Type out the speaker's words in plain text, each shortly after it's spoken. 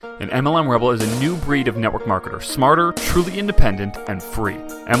An MLM Rebel is a new breed of network marketer, smarter, truly independent, and free.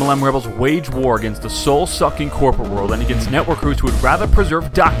 MLM Rebels wage war against the soul-sucking corporate world and against networkers who would rather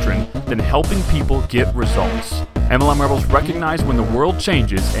preserve doctrine than helping people get results. MLM Rebels recognize when the world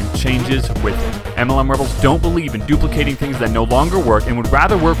changes and changes with it. MLM Rebels don't believe in duplicating things that no longer work and would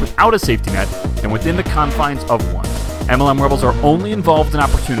rather work without a safety net than within the confines of one. MLM Rebels are only involved in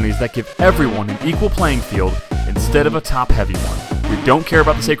opportunities that give everyone an equal playing field instead of a top-heavy one. We don't care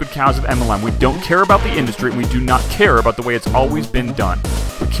about the sacred cows of MLM. We don't care about the industry. And we do not care about the way it's always been done.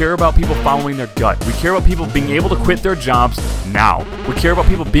 We care about people following their gut. We care about people being able to quit their jobs now. We care about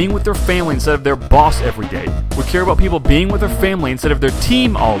people being with their family instead of their boss every day. We care about people being with their family instead of their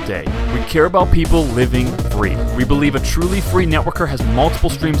team all day. We care about people living free. We believe a truly free networker has multiple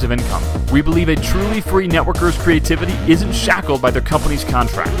streams of income. We believe a truly free networker's creativity isn't shackled by their company's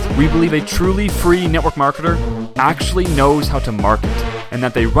contract. We believe a truly free network marketer actually knows how to market and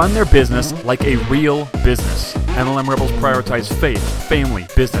that they run their business like a real business. MLM Rebels prioritize faith, family,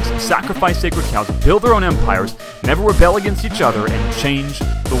 business, sacrifice sacred cows, build their own empires, never rebel against each other, and change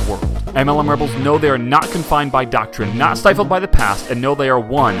the world. MLM Rebels know they are not confined by doctrine, not stifled by the past, and know they are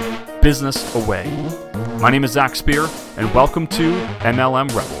one business away. My name is Zach Spear, and welcome to MLM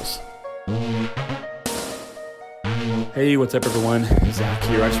Rebels. Hey, what's up, everyone? Zach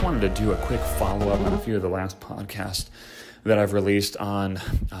here. I just wanted to do a quick follow-up on a few of the last podcasts that I've released on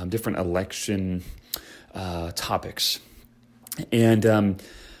different election topics. And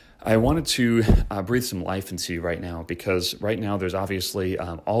I wanted to breathe some life into you right now, because right now there's obviously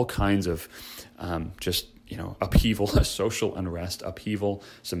all kinds of upheaval, social unrest, upheaval,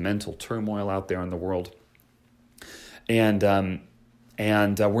 some mental turmoil out there in the world. And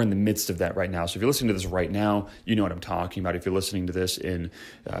we're in the midst of that right now. So if you're listening to this right now, you know what I'm talking about. If you're listening to this in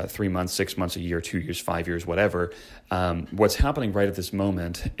 3 months, 6 months, a year, 2 years, 5 years, whatever, what's happening right at this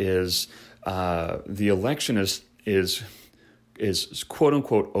moment is the election is quote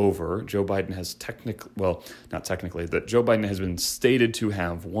unquote over. Joe Biden has Joe Biden has been stated to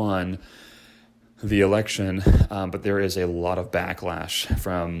have won the election, but there is a lot of backlash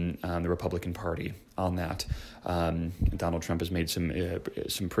from the Republican Party on that. Donald Trump has made some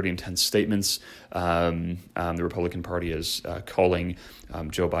pretty intense statements. The Republican Party is calling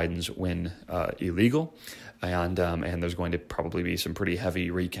Joe Biden's win illegal, and there's going to probably be some pretty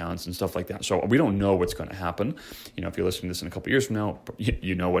heavy recounts and stuff like that. So we don't know what's going to happen. You know, if you're listening to this in a couple of years from now,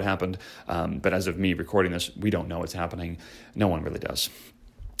 you know what happened. But as of me recording this, we don't know what's happening. No one really does.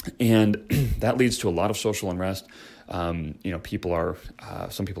 And that leads to a lot of social unrest. Some people are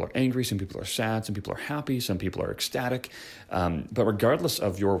angry, some people are sad, some people are happy, some people are ecstatic. But regardless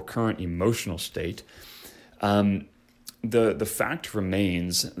of your current emotional state, the fact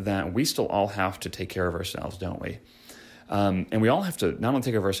remains that we still all have to take care of ourselves, don't we? And we all have to not only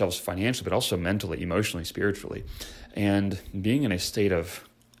take care of ourselves financially, but also mentally, emotionally, spiritually. And being in a state of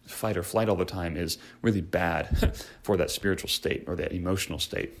fight or flight all the time is really bad for that spiritual state or that emotional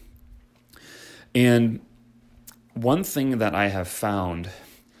state. And one thing that I have found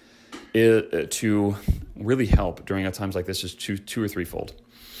to really help during times like this is two or threefold.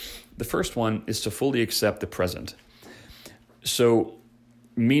 The first one is to fully accept the present. So,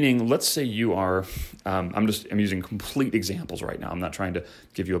 meaning, let's say you are, I'm using complete examples right now. I'm not trying to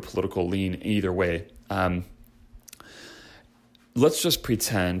give you a political lean either way. Let's just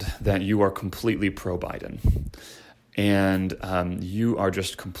pretend that you are completely pro-Biden, and you are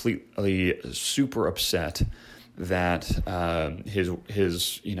just completely super upset that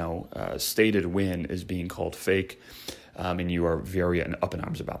his stated win is being called fake, and you are very up in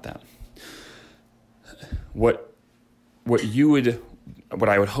arms about that. What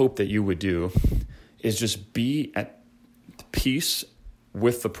I would hope that you would do is just be at peace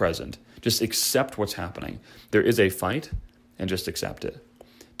with the present. Just accept what's happening. There is a fight. And just accept it.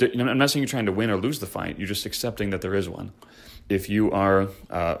 I'm not saying you're trying to win or lose the fight. You're just accepting that there is one. If you are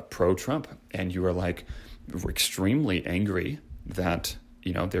pro-Trump and you are extremely angry that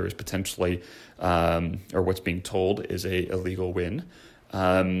there is potentially or what's being told is a illegal win,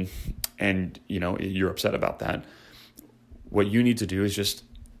 and you're upset about that, what you need to do is just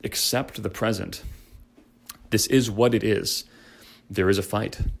accept the present. This is what it is. There is a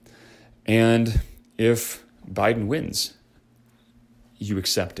fight, and if Biden wins, you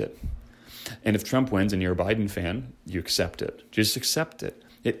accept it. And if Trump wins and you're a Biden fan, you accept it. Just accept it.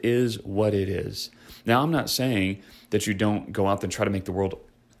 It is what it is. Now, I'm not saying that you don't go out and try to make the world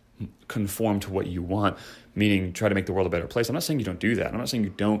conform to what you want, meaning try to make the world a better place. I'm not saying you don't do that. I'm not saying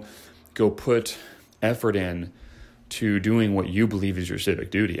you don't go put effort in to doing what you believe is your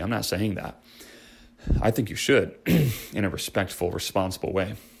civic duty. I'm not saying that. I think you should in a respectful, responsible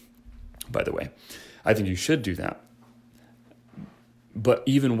way. by the way. I think you should do that. But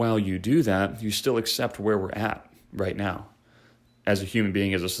even while you do that, you still accept where we're at right now as a human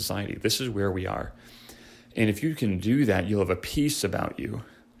being, as a society. This is where we are. And if you can do that, you'll have a peace about you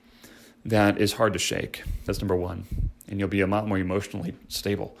that is hard to shake. That's number one. And you'll be a lot more emotionally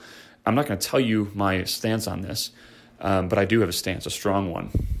stable. I'm not going to tell you my stance on this, but I do have a stance, a strong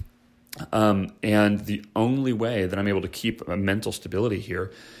one. And the only way that I'm able to keep a mental stability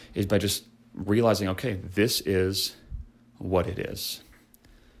here is by just realizing, okay, this is what it is.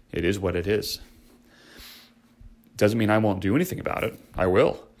 It is what it is. Doesn't mean I won't do anything about it. I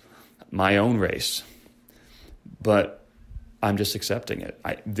will. My own race. But I'm just accepting it.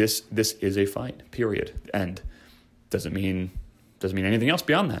 This is a fight, period. End. Doesn't mean anything else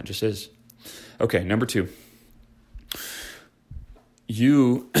beyond that. It just is. Okay, number 2.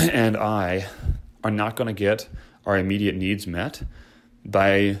 You and I are not going to get our immediate needs met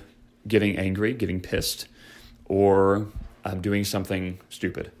by getting angry, getting pissed, or doing something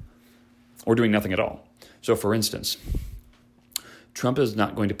stupid, or doing nothing at all. So, for instance, Trump is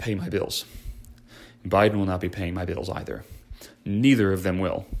not going to pay my bills. Biden will not be paying my bills either. Neither of them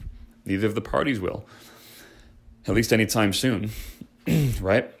will. Neither of the parties will. At least anytime soon,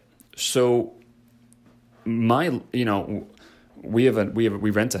 right? So, we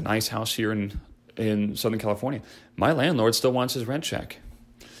rent a nice house here in Southern California. My landlord still wants his rent check.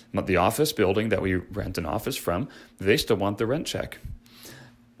 The office building that we rent an office from, they still want the rent check.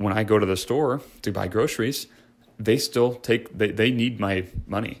 When I go to the store to buy groceries, they still they need my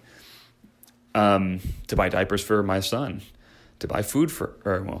money to buy diapers for my son, to buy food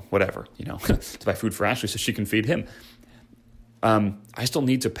to buy food for Ashley so she can feed him. I still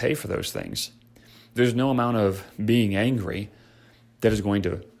need to pay for those things. There's no amount of being angry that is going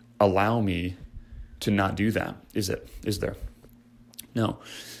to allow me to not do that, is it? Is there? No.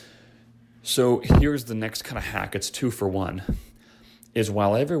 So here's the next kind of hack. It's 2 for 1. Is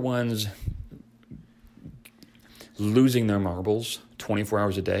while everyone's losing their marbles 24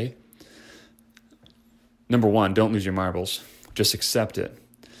 hours a day, number 1, don't lose your marbles. Just accept it.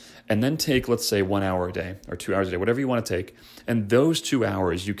 And then take, let's say, 1 hour a day or 2 hours a day, whatever you want to take. And those 2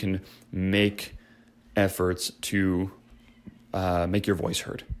 hours, you can make efforts to make your voice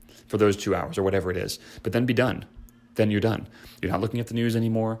heard for those 2 hours or whatever it is. But then be done. Then you're done. You're not looking at the news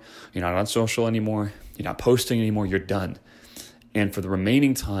anymore. You're not on social anymore. You're not posting anymore. You're done. And for the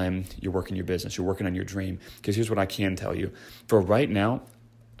remaining time, you're working your business. You're working on your dream. Because here's what I can tell you. For right now,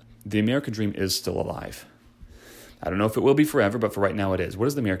 the American dream is still alive. I don't know if it will be forever, but for right now it is. What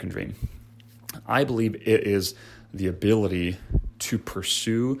is the American dream? I believe it is the ability to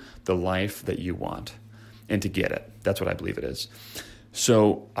pursue the life that you want and to get it. That's what I believe it is.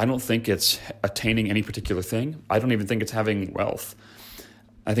 So I don't think it's attaining any particular thing. I don't even think it's having wealth.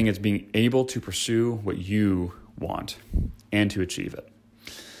 I think it's being able to pursue what you want and to achieve it.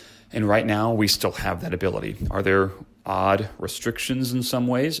 And right now, we still have that ability. Are there odd restrictions in some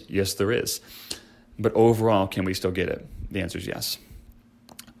ways? Yes, there is. But overall, can we still get it? The answer is yes.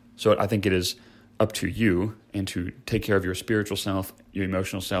 So I think it is up to you and to take care of your spiritual self, your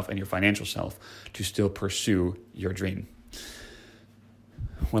emotional self, and your financial self to still pursue your dream.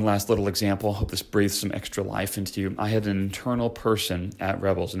 One last little example. Hope this breathes some extra life into you. I had an internal person at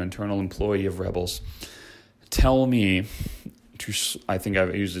Rebels, an internal employee of Rebels, tell me I think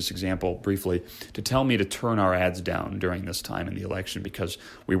I've used this example briefly, to tell me to turn our ads down during this time in the election because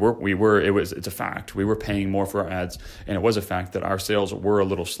it's a fact. We were paying more for our ads, and it was a fact that our sales were a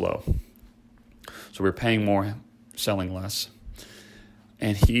little slow. So we were paying more, selling less.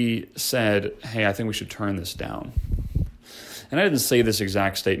 And he said, hey, I think we should turn this down. And I didn't say this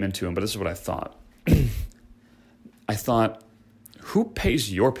exact statement to him, but this is what I thought. I thought, who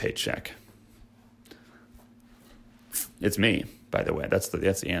pays your paycheck? It's me, by the way. That's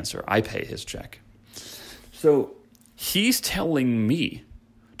the answer. I pay his check. So he's telling me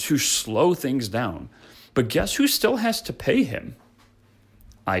to slow things down. But guess who still has to pay him?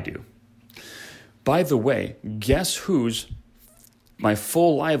 I do. By the way, guess whose my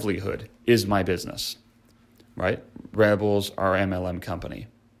full livelihood is my business, right? Rebels, our MLM company.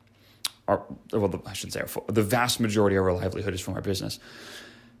 I should say the vast majority of our livelihood is from our business.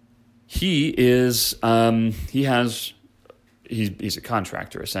 He's a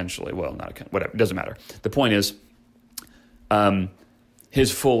contractor, essentially. Well, whatever. It doesn't matter. The point is,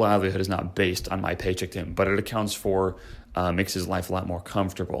 his full livelihood is not based on my paycheck to him, but it accounts for, makes his life a lot more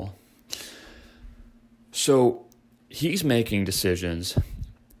comfortable. So he's making decisions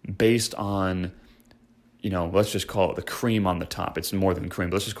based on, let's just call it the cream on the top. It's more than cream,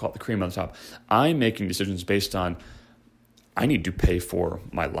 but let's just call it the cream on the top. I'm making decisions based on, I need to pay for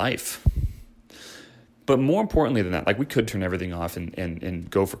my life. But more importantly than that, like we could turn everything off and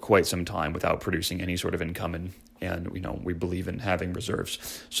go for quite some time without producing any sort of income. And we believe in having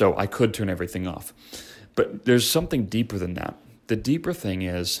reserves. So I could turn everything off. But there's something deeper than that. The deeper thing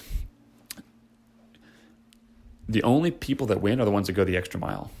is the only people that win are the ones that go the extra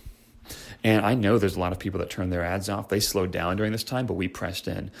mile. And I know there's a lot of people that turn their ads off. They slowed down during this time, but we pressed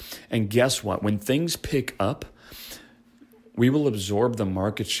in. And guess what? When things pick up, we will absorb the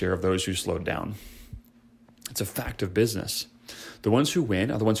market share of those who slowed down. It's a fact of business. The ones who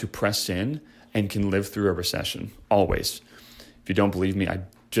win are the ones who press in and can live through a recession, always. If you don't believe me, I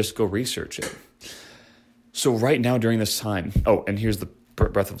just go research it. So right now during this time, and here's the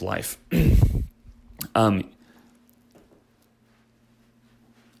breath of life.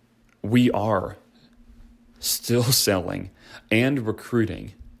 We are still selling and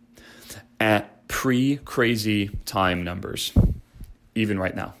recruiting at pre-crazy time numbers, even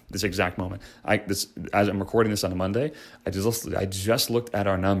right now, this exact moment. As I'm recording this on a Monday, I just looked at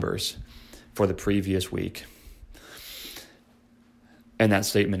our numbers for the previous week, and that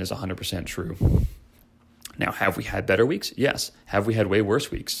statement is 100% true. Now, have we had better weeks? Yes. Have we had way worse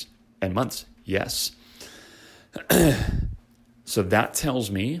weeks and months? Yes. So that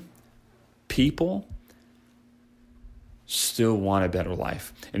tells me people still want a better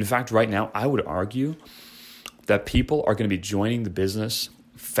life. In fact, right now, I would argue that people are going to be joining the business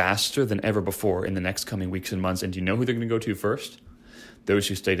faster than ever before in the next coming weeks and months. And do you know who they're going to go to first? Those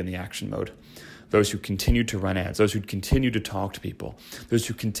who stayed in the action mode. Those who continued to run ads. Those who continued to talk to people. Those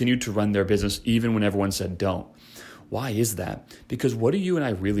who continued to run their business even when everyone said don't. Why is that? Because what do you and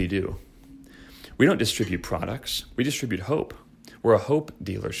I really do? We don't distribute products. We distribute hope. We're a hope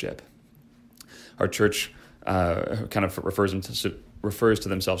dealership. Our church kind of refers to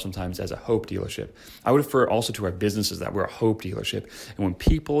themselves sometimes as a hope dealership. I would refer also to our businesses that we're a hope dealership. And when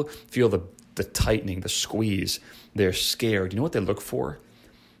people feel the tightening, the squeeze, they're scared. You know what they look for?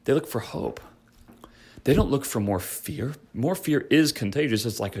 They look for hope. They don't look for more fear. More fear is contagious.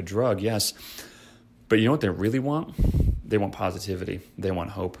 It's like a drug, yes. But you know what they really want? They want positivity. They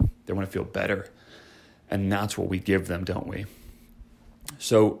want hope. They want to feel better. And that's what we give them, don't we?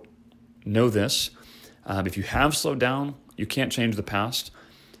 So know this. If you have slowed down, you can't change the past.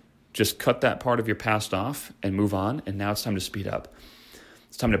 Just cut that part of your past off and move on. And now it's time to speed up.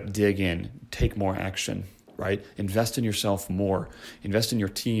 It's time to dig in, take more action, right? Invest in yourself more. Invest in your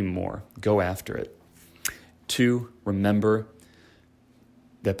team more. Go after it. 2, remember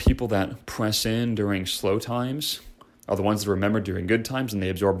that people that press in during slow times are the ones that remember during good times and they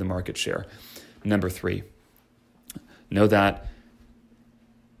absorb the market share. Number 3, know that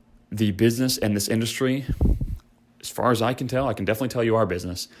the business and this industry, as far as I can tell, I can definitely tell you our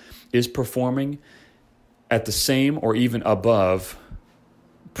business, is performing at the same or even above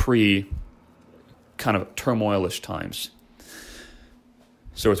pre kind of turmoilish times.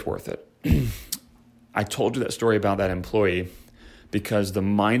 So it's worth it. I told you that story about that employee because the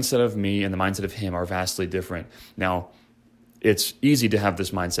mindset of me and the mindset of him are vastly different. Now, it's easy to have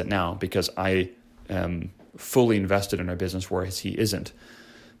this mindset now because I am fully invested in our business, whereas he isn't.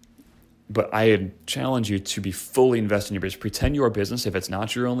 But I challenge you to be fully invested in your business. Pretend your business, if it's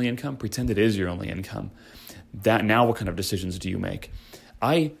not your only income, pretend it is your only income. That now, what kind of decisions do you make?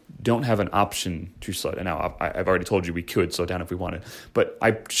 I don't have an option to slow down. Now, I've already told you we could slow down if we wanted, but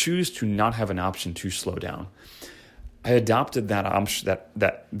I choose to not have an option to slow down. I adopted that option,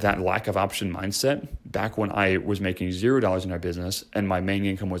 that lack of option mindset back when I was making $0 in our business and my main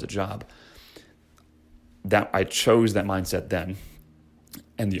income was a job. That I chose that mindset then.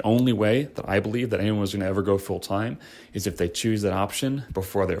 And the only way that I believe that anyone was going to ever go full-time is if they choose that option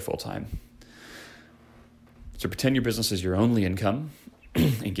before they're full-time. So pretend your business is your only income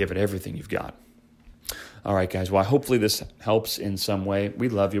and give it everything you've got. All right, guys. Well, hopefully this helps in some way. We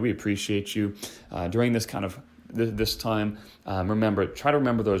love you. We appreciate you. During this kind of this time, try to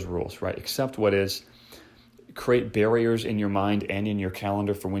remember those rules, right? Accept what is. Create barriers in your mind and in your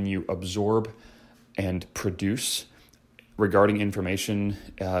calendar for when you absorb and produce regarding information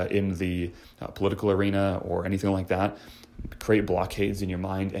in the political arena or anything like that. Create blockades in your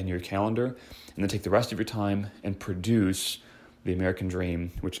mind and your calendar, and then take the rest of your time and produce the American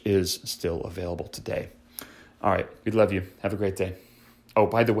dream, which is still available today. All right, we love you. Have a great day. Oh,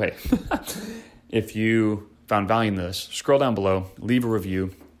 by the way, if you found value in this, scroll down below, leave a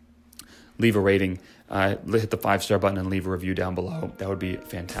review, leave a rating, hit the 5-star button and leave a review down below. That would be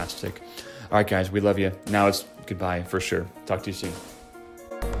fantastic. All right, guys, we love you. Now it's goodbye for sure. Talk to you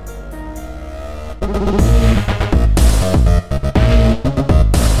soon.